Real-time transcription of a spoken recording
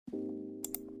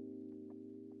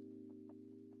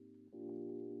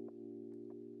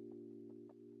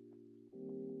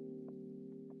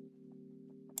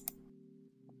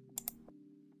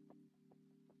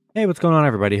Hey, what's going on,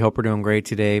 everybody? Hope we're doing great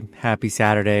today. Happy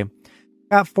Saturday.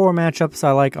 Got 4 matchups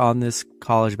I like on this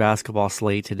college basketball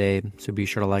slate today, so be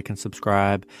sure to like and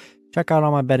subscribe. Check out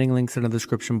all my betting links in the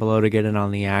description below to get in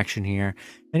on the action here.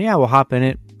 And yeah, we'll hop in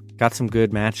it. Got some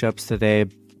good matchups today,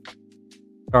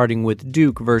 starting with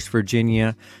Duke versus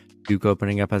Virginia. Duke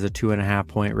opening up as a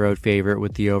 2.5-point road favorite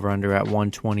with the over-under at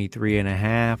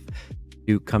 123.5.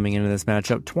 Duke coming into this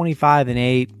matchup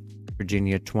 25-8.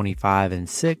 Virginia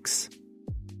 25-6.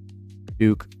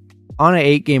 Duke on an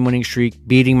 8-game winning streak,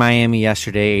 beating Miami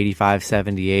yesterday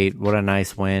 85-78. What a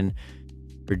nice win.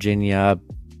 Virginia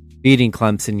beating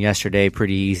Clemson yesterday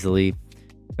pretty easily.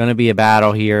 Going to be a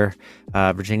battle here.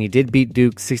 Virginia did beat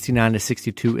Duke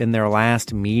 69-62 in their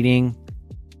last meeting.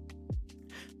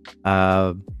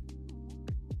 Duke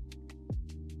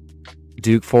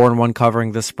 4-1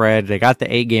 covering the spread. They got the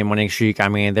 8-game winning streak. I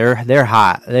mean, they're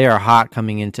hot. They are hot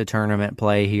coming into tournament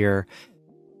play here.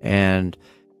 And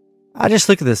I just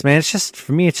look at this, man. It's just,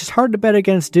 for me, it's just hard to bet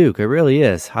against Duke. It really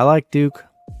is. I like Duke.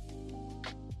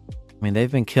 I mean,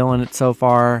 they've been killing it so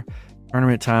far.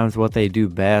 Tournament time's what they do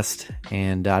best.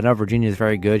 And I know Virginia's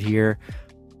very good here.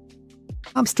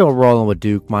 I'm still rolling with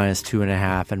Duke minus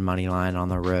 2.5 and money line on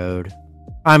the road.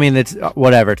 I mean, it's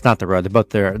whatever. It's not the road.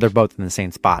 They're both in the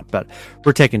same spot, but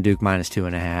we're taking Duke minus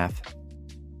 2.5.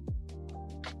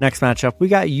 Next matchup, we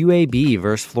got UAB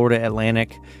versus Florida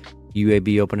Atlantic.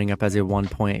 UAB opening up as a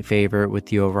 1-point favorite with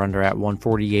the over-under at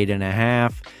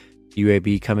 148.5.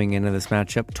 UAB coming into this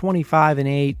matchup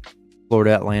 25-8.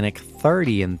 Florida Atlantic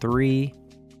 30-3.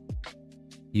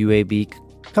 UAB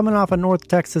coming off a North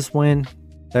Texas win.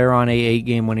 They're on a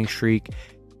 8-game winning streak.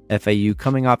 FAU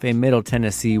coming off a Middle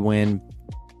Tennessee win.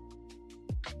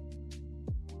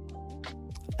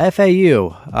 FAU,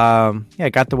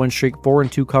 got the win streak,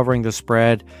 4-2 covering the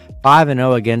spread,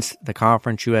 5-0 against the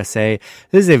Conference USA.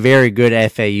 This is a very good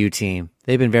FAU team.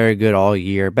 They've been very good all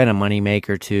year. Been a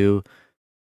moneymaker too.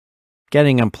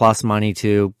 Getting them plus money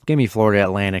too. Give me Florida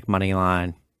Atlantic money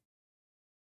line.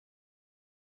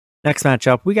 Next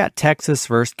matchup, we got Texas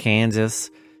versus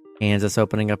Kansas. Kansas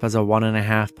opening up as a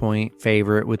 1.5-point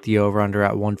favorite with the over-under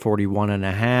at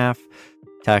 141.5.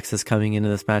 Texas coming into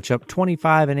this matchup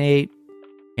 25-8.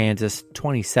 Kansas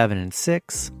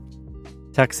 27-6.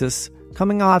 Texas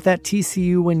coming off that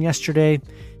TCU win yesterday.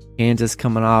 Kansas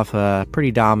coming off a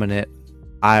pretty dominant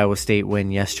Iowa State win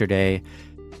yesterday.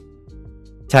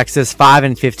 Texas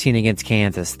 5-15 against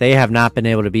Kansas. They have not been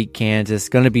able to beat Kansas.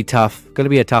 Going to be tough. Going to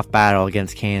be a tough battle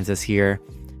against Kansas here.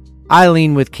 I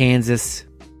lean with Kansas.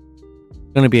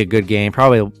 Going to be a good game.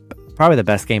 Probably the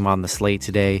best game on the slate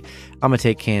today. I'm going to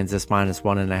take Kansas minus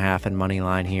 1.5 and money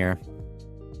line here.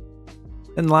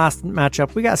 In the last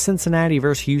matchup, we got Cincinnati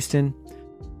versus Houston.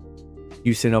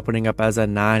 Houston opening up as a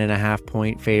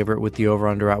 9.5-point favorite with the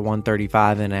over-under at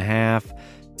 135.5.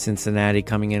 Cincinnati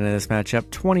coming into this matchup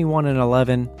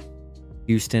 21-11.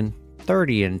 Houston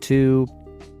 30-2.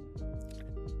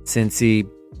 Cincy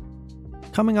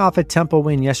coming off a Temple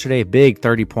win yesterday, big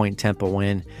 30-point Temple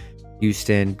win.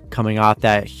 Houston coming off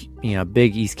that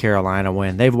big East Carolina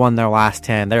win. They've won their last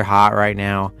 10. They're hot right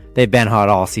now. They've been hot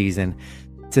all season.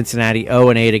 Cincinnati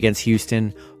 0-8 against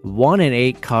Houston,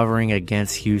 1-8 covering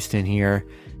against Houston here.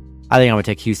 I think I'm going to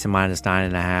take Houston minus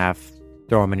 9.5.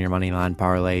 Throw them in your money line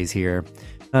parlays here.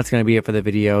 That's going to be it for the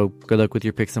video. Good luck with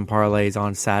your picks and parlays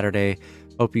on Saturday.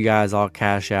 Hope you guys all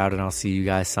cash out, and I'll see you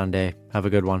guys Sunday. Have a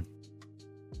good one.